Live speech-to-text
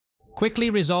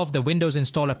Quickly resolve the Windows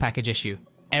installer package issue,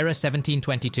 error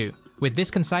 1722, with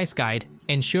this concise guide,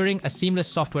 ensuring a seamless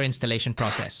software installation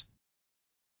process.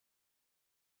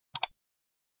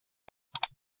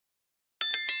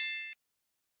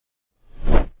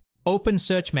 Open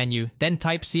Search menu, then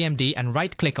type CMD and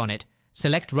right-click on it.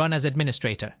 Select Run as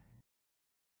Administrator.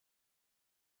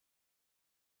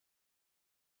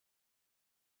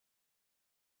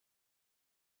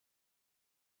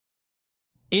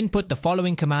 Input the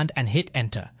following command and hit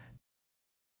Enter.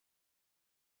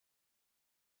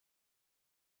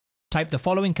 Type the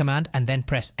following command and then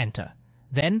press Enter.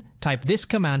 Then type this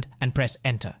command and press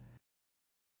Enter.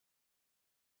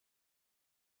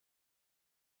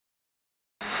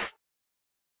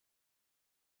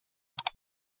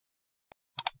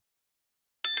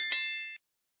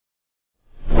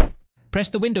 Press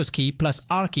the Windows key plus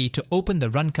R key to open the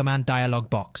Run Command dialog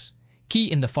box. Key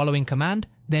in the following command,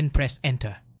 then press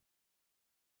Enter.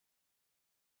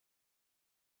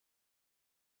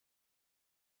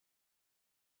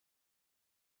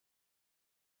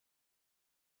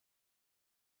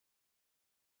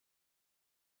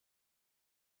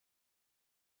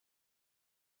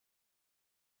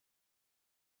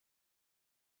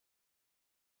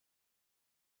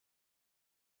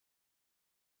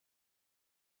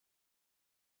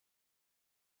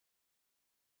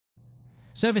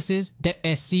 Services,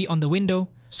 SC on the window,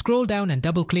 scroll down and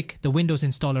double-click the Windows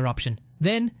Installer option.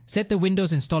 Then, set the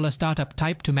Windows Installer Startup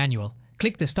type to manual.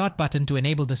 Click the Start button to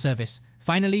enable the service.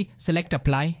 Finally, select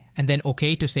Apply and then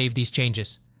OK to save these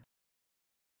changes.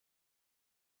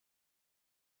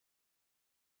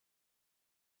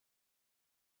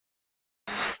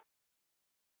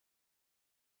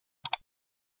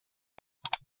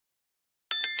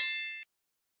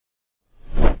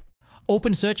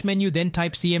 Open Search menu, then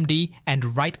type CMD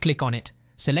and right-click on it.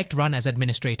 Select Run as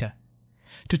Administrator.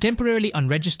 To temporarily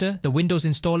unregister the Windows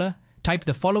installer, type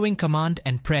the following command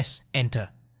and press Enter.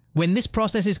 When this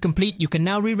process is complete, you can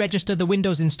now re-register the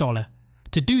Windows installer.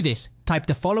 To do this, type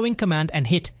the following command and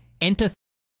hit Enter.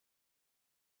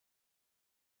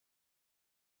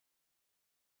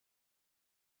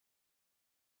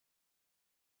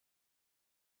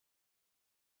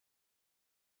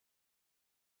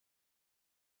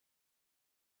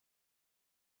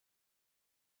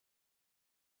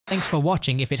 Thanks for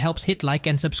watching. If it helps, hit like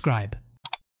and subscribe.